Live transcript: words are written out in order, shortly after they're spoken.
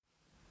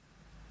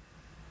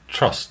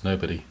trust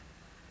nobody.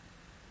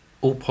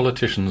 All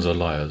politicians are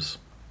liars.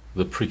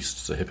 The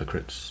priests are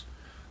hypocrites.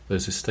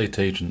 Those estate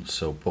agents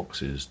sell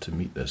boxes to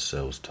meet their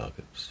sales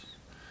targets.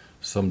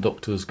 Some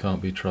doctors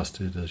can't be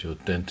trusted as your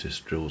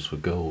dentist drills for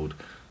gold.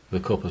 The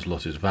copper's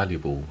lot is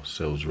valuable,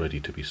 sells ready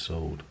to be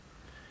sold.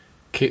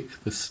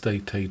 Kick the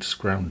state aid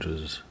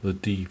scroungers, the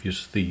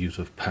devious thieves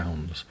of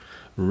pounds.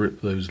 Rip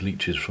those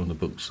leeches from the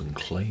books and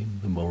claim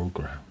the moral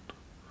ground.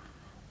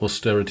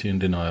 Austerity and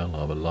denial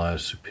are the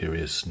liar's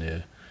superior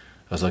sneer,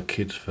 as our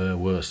kids fare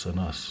worse than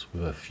us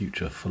with a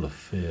future full of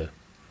fear.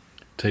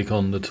 Take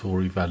on the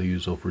Tory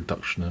values of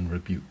reduction and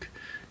rebuke.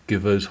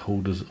 Give those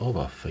holders of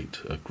our fate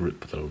a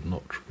grip they'll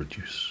not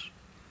reduce.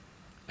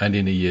 And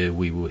in a year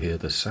we will hear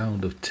the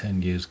sound of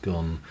 10 years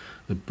gone.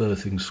 The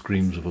birthing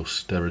screams of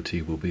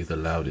austerity will be the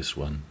loudest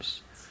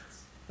ones.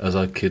 As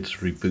our kids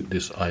reboot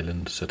this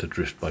island set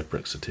adrift by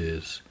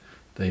Brexiteers,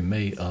 they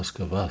may ask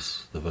of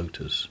us, the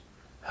voters,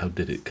 how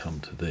did it come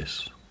to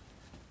this?